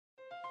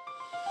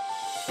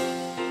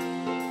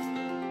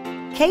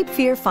Cape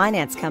Fear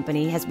Finance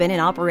Company has been in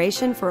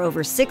operation for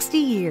over 60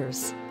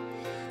 years.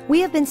 We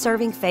have been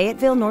serving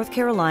Fayetteville, North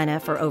Carolina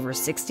for over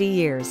 60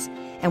 years,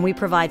 and we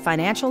provide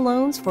financial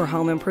loans for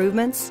home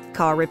improvements,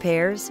 car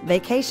repairs,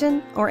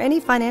 vacation, or any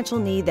financial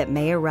need that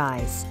may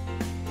arise.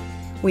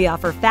 We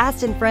offer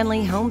fast and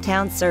friendly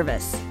hometown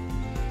service.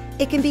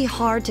 It can be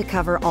hard to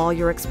cover all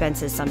your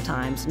expenses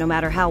sometimes, no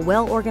matter how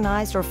well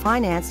organized or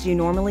financed you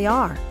normally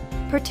are,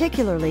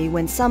 particularly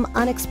when some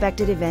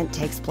unexpected event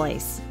takes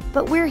place.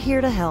 But we're here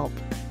to help.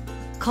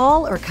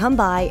 Call or come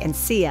by and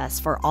see us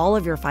for all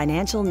of your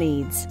financial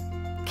needs.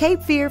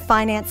 Cape Fear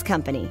Finance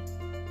Company,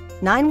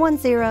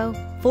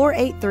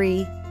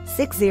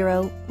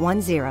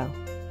 910-483-6010.